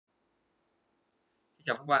Xin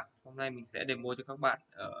chào các bạn, hôm nay mình sẽ demo cho các bạn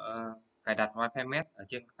cài đặt Wi-Fi Mesh ở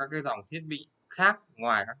trên các cái dòng thiết bị khác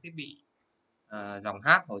ngoài các thiết bị dòng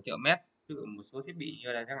hát hỗ trợ Mesh. Ví dụ một số thiết bị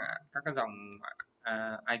như là chẳng hạn các cái dòng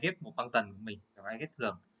iGate một băng tần của mình, dòng iGate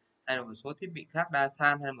thường, hay là một số thiết bị khác đa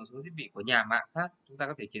san, hay là một số thiết bị của nhà mạng khác, chúng ta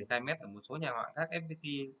có thể triển khai Mesh ở một số nhà mạng khác,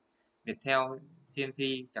 FPT, Viettel,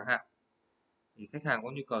 CMC chẳng hạn. Thì khách hàng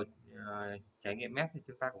có nhu cầu trải nghiệm Mesh thì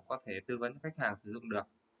chúng ta cũng có thể tư vấn cho khách hàng sử dụng được.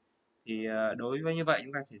 Thì đối với như vậy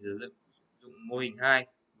chúng ta chỉ sử dụng mô hình 2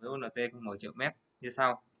 với ONT không hỗ trợ Mesh như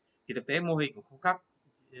sau. Thì thực tế mô hình cũng không khác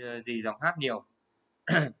gì dòng hát nhiều.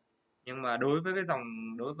 Nhưng mà đối với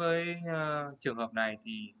trường hợp này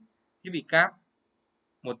thì thiết bị cáp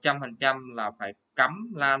 100% là phải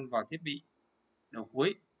cắm LAN vào thiết bị đầu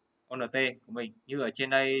cuối ONT của mình. Như ở trên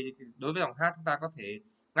đây đối với dòng hát chúng ta có thể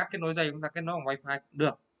ngắt kết nối dây, chúng ta kết nối bằng Wi-Fi cũng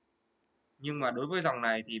được. Nhưng mà đối với dòng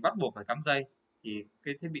này thì bắt buộc phải cắm dây thì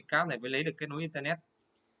cái thiết bị cáp này mới lấy được kết nối internet.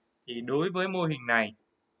 Thì đối với mô hình này,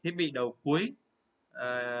 thiết bị đầu cuối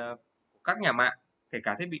của các nhà mạng, kể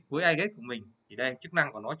cả thiết bị cuối iGate của mình, thì đây chức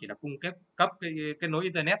năng của nó chỉ là cung cấp cái kết nối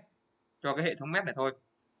internet cho cái hệ thống Mesh này thôi.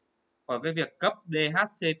 Còn cái việc cấp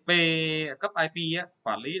DHCP, cấp IP á,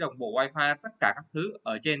 quản lý đồng bộ Wi-Fi tất cả các thứ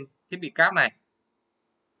ở trên thiết bị cáp này,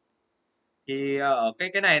 thì ở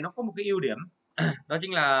cái này nó có một cái ưu điểm đó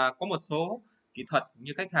chính là có một số kỹ thuật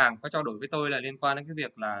như khách hàng có trao đổi với tôi là liên quan đến cái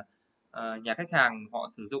việc là nhà khách hàng họ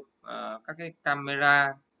sử dụng các cái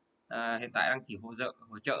camera hiện tại đang chỉ hỗ trợ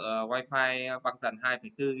Wi-Fi băng tần 2,4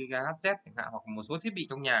 GHz chẳng hạn, hoặc một số thiết bị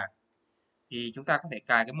trong nhà, thì chúng ta có thể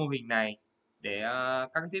cài cái mô hình này để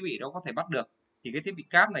các cái thiết bị đó có thể bắt được. Thì cái thiết bị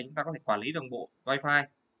cáp này chúng ta có thể quản lý đồng bộ Wi-Fi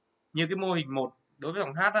như cái mô hình 1 đối với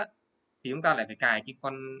dòng hát á, thì chúng ta lại phải cài trên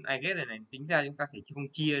con iGate này, tính ra chúng ta sẽ không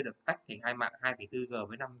chia được tách thành hai mạng 2,4G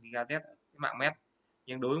với 5 GHz cái mạng Mesh.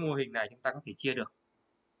 Nhưng đối với mô hình này chúng ta có thể chia được,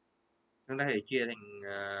 chúng ta có thể chia thành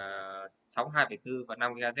sóng 2,4 và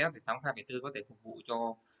 5 GHz, thì sóng 2,4 có thể phục vụ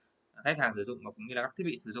cho khách hàng sử dụng và cũng như là các thiết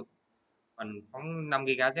bị sử dụng, còn sóng 5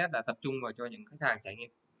 GHz là tập trung vào cho những khách hàng trải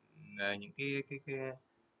nghiệm những cái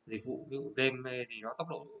dịch vụ ví dụ game hay gì đó tốc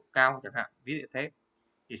độ cao chẳng hạn, ví dụ thế.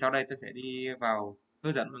 Thì sau đây tôi sẽ đi vào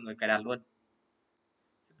hướng dẫn mọi người cài đặt luôn.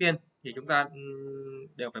 Trước tiên thì chúng ta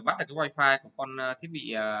đều phải bắt được cái Wi-Fi của con thiết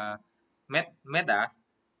bị Mesh đã.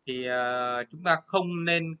 Thì chúng ta không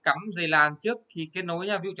nên cắm dây LAN trước khi kết nối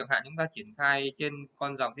nhá. Ví dụ chẳng hạn chúng ta triển khai trên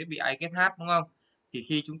con dòng thiết bị iGate H, đúng không? Thì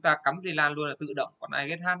khi chúng ta cắm dây LAN luôn là tự động con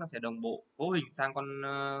iGate H nó sẽ đồng bộ cấu hình sang con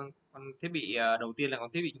thiết bị đầu tiên là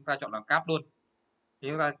con thiết bị chúng ta chọn làm cáp luôn. Thì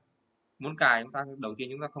chúng ta muốn cài, chúng ta đầu tiên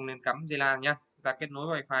chúng ta không nên cắm dây LAN nhá. Chúng ta kết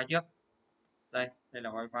nối Wi-Fi trước. Đây là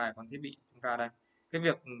Wi-Fi con thiết bị chúng ta đây. Cái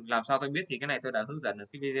việc làm sao tôi biết thì cái này tôi đã hướng dẫn ở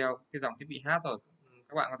cái video cái dòng thiết bị hát rồi,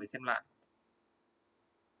 các bạn có thể xem lại.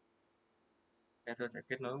 Đây, tôi sẽ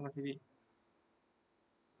kết nối với thiết bị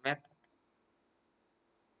Mesh.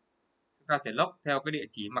 Chúng ta sẽ log theo cái địa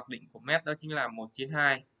chỉ mặc định của Mesh, đó chính là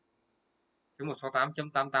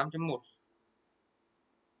 192.168.88.1.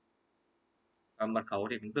 Và mật khẩu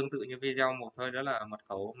thì cũng tương tự như video một thôi, đó là mật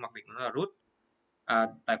khẩu mặc định nó là root,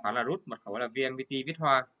 tài khoản là root, mật khẩu là VNPT viết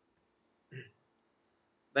hoa.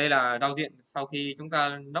 Đây là giao diện sau khi chúng ta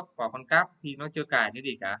log vào con cáp khi nó chưa cài cái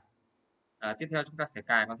gì cả. Tiếp theo chúng ta sẽ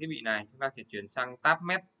cài con thiết bị này, chúng ta sẽ chuyển sang tab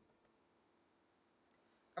Mesh.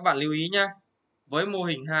 Các bạn lưu ý nhé, với mô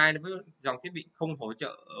hình 2 với dòng thiết bị không hỗ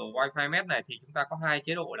trợ Wi-Fi Mesh này thì chúng ta có hai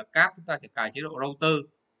chế độ là cáp chúng ta sẽ cài chế độ router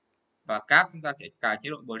và cáp chúng ta sẽ cài chế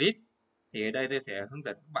độ bridge. Thì ở đây tôi sẽ hướng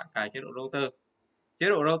dẫn các bạn cài chế độ router. Chế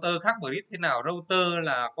độ router khác bridge thế nào? Router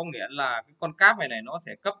là có nghĩa là cái con cáp này nó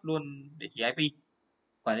sẽ cấp luôn địa chỉ IP,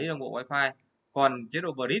 quản lý đồng bộ Wi-Fi. Còn chế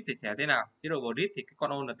độ bridge thì sẽ thế nào? Chế độ bridge thì cái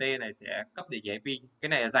con ONT này sẽ cấp địa chỉ IP. Cái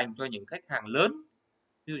này là dành cho những khách hàng lớn,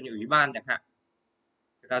 ví dụ như ủy ban chẳng hạn,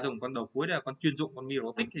 người ta dùng con đầu cuối là con chuyên dụng, con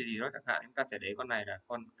microtik thì gì đó chẳng hạn, chúng ta sẽ để con này là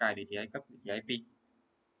con cài địa chỉ cấp địa chỉ IP.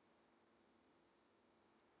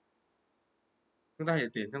 Chúng ta sẽ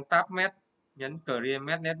chuyển sang tab Mesh, nhấn Cài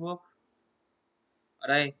Mesh Network. Ở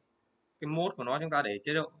đây cái mode của nó chúng ta để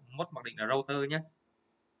chế độ mode mặc định là router nhé.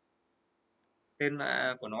 Tên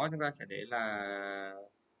của nó chúng ta sẽ để là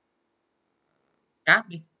cáp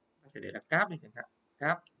đi, ta sẽ để là cáp đi chẳng hạn,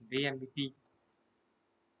 cáp VNPT.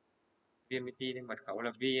 VNPT thì mật khẩu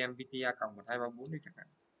là vnpt@1234 đi chẳng hạn.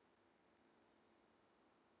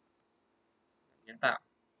 Nhấn tạo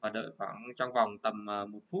và đợi khoảng trong vòng tầm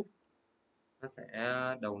 1 phút nó sẽ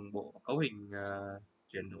đồng bộ cấu hình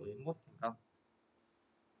chuyển đổi mode thành công.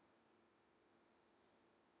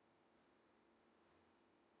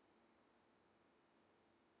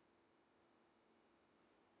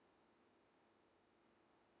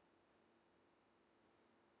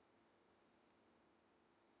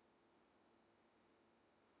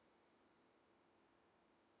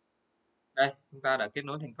 Đây, chúng ta đã kết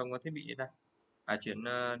nối thành công với thiết bị đây. Chuyển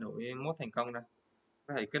đổi mốt thành công đây.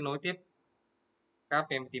 Có thể kết nối tiếp các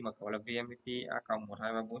VNPT mật khẩu là VNPT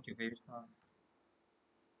A+1234 chữ V Bitcoin.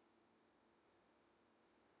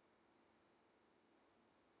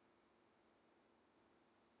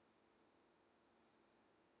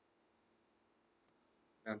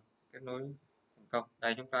 Kết nối thành công.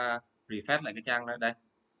 Đây chúng ta refresh lại cái trang đây.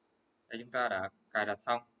 Đây chúng ta đã cài đặt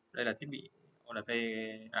xong. Đây là thiết bị OLT,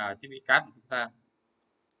 thiết bị cáp của chúng ta.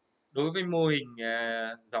 Đối với mô hình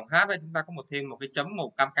dòng hát đây, chúng ta có thêm một cái chấm màu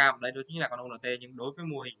cam cam đây, đó chính là con OLT. Nhưng đối với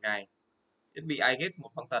mô hình này, thiết bị iGate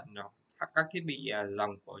một băng tần các thiết bị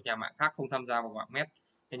dòng của nhà mạng khác không tham gia vào mạng Mesh,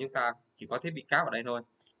 nên chúng ta chỉ có thiết bị cáp ở đây thôi.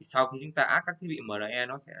 Thì sau khi chúng ta áp các thiết bị MRE,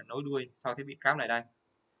 nó sẽ nối đuôi sau thiết bị cáp này đây.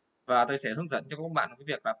 Và tôi sẽ hướng dẫn cho các bạn cái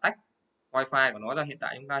việc là tách wifi của nó ra. Hiện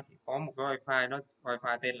tại chúng ta chỉ có một cái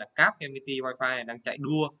wifi tên là cáp MPT wifi này đang chạy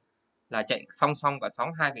đua, là chạy song song cả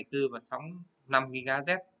sóng 2,4 và sóng 5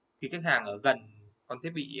 GHz. Khi khách hàng ở gần con thiết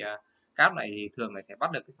bị cáp này thì thường là sẽ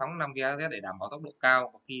bắt được cái sóng 5 GHz để đảm bảo tốc độ cao,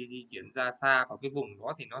 và khi di chuyển ra xa vào cái vùng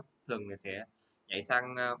đó thì nó thường là sẽ nhảy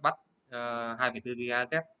sang bắt 2,4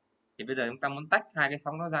 GHz. Thì bây giờ chúng ta muốn tách hai cái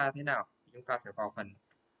sóng nó ra thế nào, chúng ta sẽ vào phần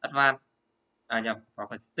Advanced, vào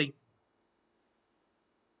phần Setting,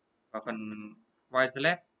 vào phần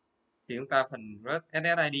Wireless. Thì chúng ta phần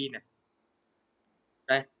SSID này,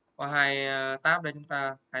 đây có tab đây,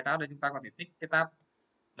 hai tab đây, chúng ta có thể tích cái tab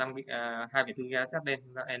 2,4 GHz lên,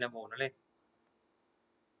 chúng ta enable nó lên.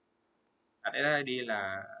 SSID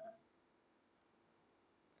là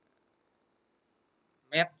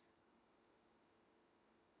Mesh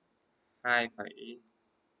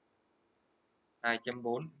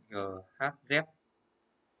 2,2.4 GHz.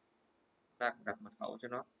 Ta đặt mật khẩu cho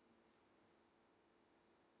nó.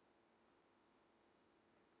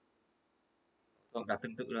 Tôi đặt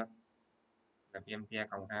tương tự luôn, là VMT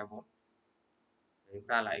cộng 24. Chúng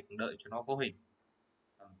ta lại đợi cho nó cấu hình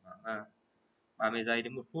tầm khoảng 30 giây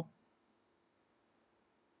đến 1 phút.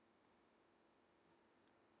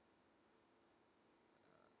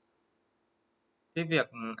 Cái việc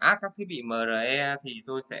add các thiết bị MRE thì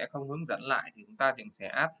tôi sẽ không hướng dẫn lại, thì chúng ta sẽ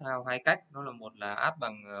add theo hai cách. Đó là một là add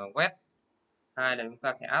bằng web, hai là chúng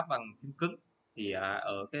ta sẽ add bằng phím cứng. Thì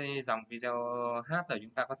ở cái dòng video hát rồi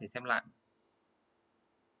chúng ta có thể xem lại.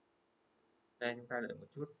 Đây, chúng ta đợi một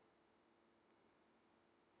chút.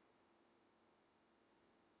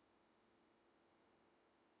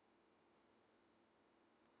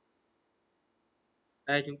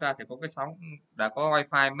 Đây chúng ta sẽ có cái sóng, đã có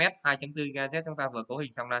wifi Mesh 2.4 GHz chúng ta vừa cấu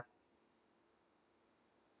hình xong đây.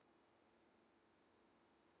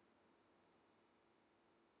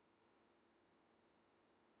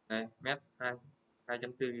 Đây, Mesh 2.4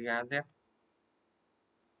 GHz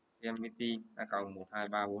VNPT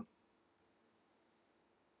A+1234.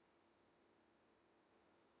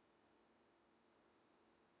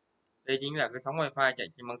 Đây chính là cái sóng wifi chạy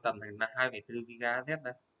trên băng tần này, là 2,4 GHz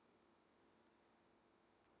đây.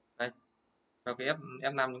 Đây, sau cái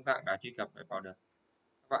F5 chúng ta đã truy cập để vào được.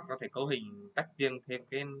 Các bạn có thể cấu hình tách riêng thêm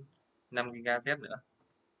cái 5 GHz nữa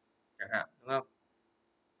chẳng hạn, đúng không?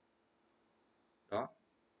 Đó.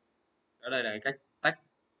 Ở đây là cái cách tách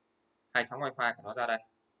hai sóng wifi của nó ra đây.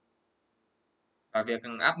 Và việc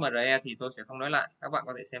app MRE thì tôi sẽ không nói lại, các bạn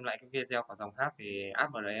có thể xem lại cái video của dòng hát về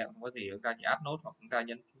app MRE. Không có gì, chúng ta chỉ add nốt hoặc chúng ta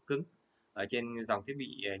nhấn cứng ở trên dòng thiết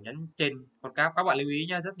bị, nhấn trên con cáp. Các bạn lưu ý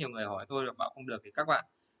nhé, rất nhiều người hỏi tôi là bảo không được, thì các bạn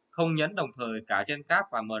không nhấn đồng thời cả trên cáp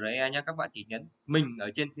và MRE nha, các bạn chỉ nhấn mình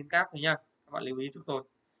ở trên phiên cáp thôi nha. Các bạn lưu ý giúp tôi,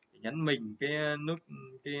 để nhấn mình cái nút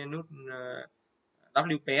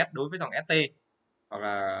WPS đối với dòng ST, hoặc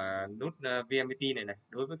là nút VNPT này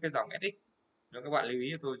đối với cái dòng SX. Đó, các bạn lưu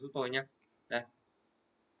ý giúp tôi nhé. Đây.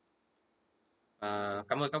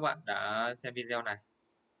 Cảm ơn các bạn đã xem video này.